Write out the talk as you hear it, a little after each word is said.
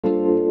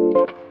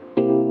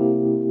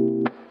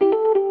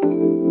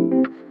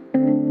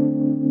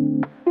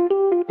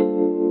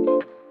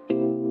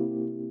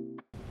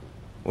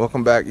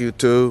Welcome back,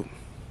 YouTube.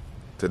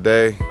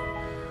 Today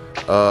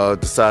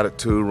decided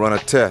to run a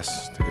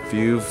test. If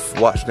you've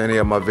watched any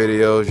of my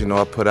videos, you know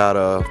I put out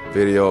a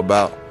video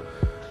about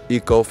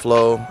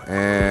Ecoflow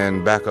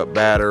and backup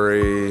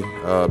battery,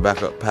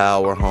 backup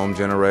power, home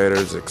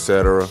generators,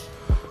 etc.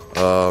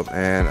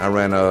 And I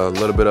ran a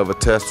little bit of a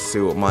test to see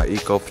what my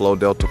Ecoflow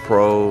Delta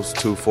Pros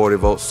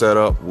 240-volt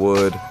setup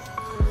would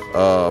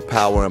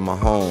power in my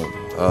home.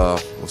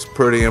 Was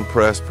pretty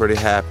impressed, pretty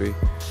happy.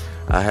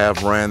 I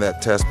have ran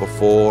that test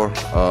before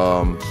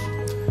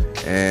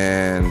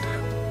and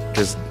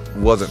just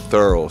wasn't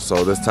thorough,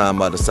 so this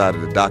time I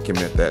decided to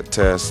document that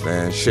test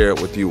and share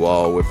it with you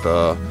all with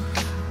a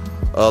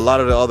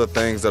lot of the other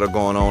things that are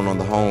going on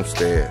the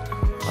homestead.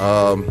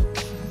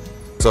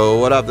 So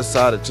what I've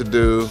decided to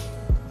do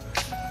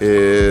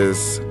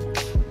is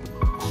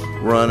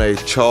run a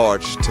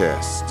charge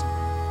test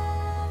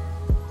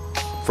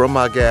from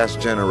my gas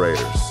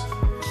generators.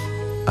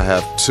 I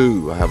have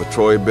two. I have a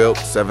Troybilt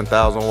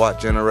 7,000 watt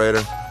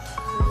generator,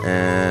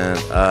 and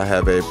I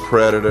have a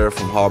Predator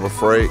from Harbor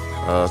Freight.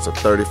 It's a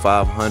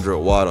 3,500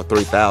 watt or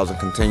 3,000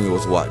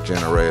 continuous watt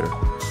generator.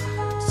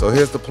 So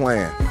here's the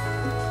plan.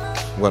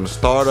 I'm going to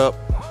start up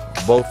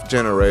both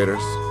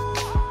generators.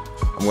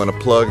 I'm going to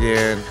plug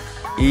in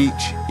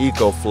each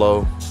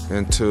Ecoflow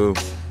into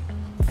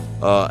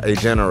a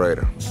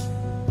generator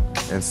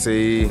and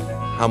see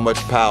how much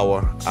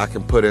power I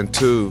can put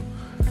into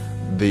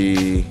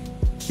the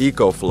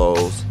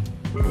Ecoflows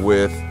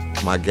with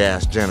my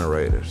gas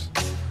generators.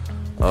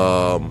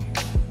 I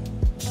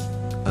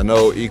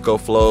know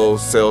Ecoflow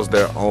sells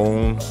their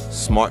own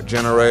smart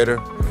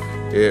generator.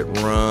 It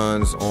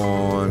runs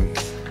on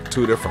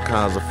two different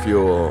kinds of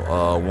fuel.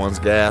 One's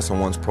gas and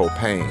one's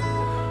propane.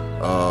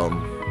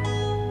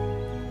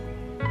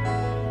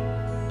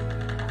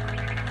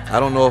 I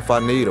don't know if I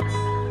need them.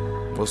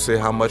 We'll see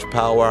how much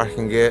power I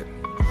can get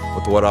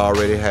with what I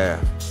already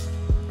have.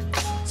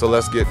 So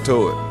let's get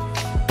to it.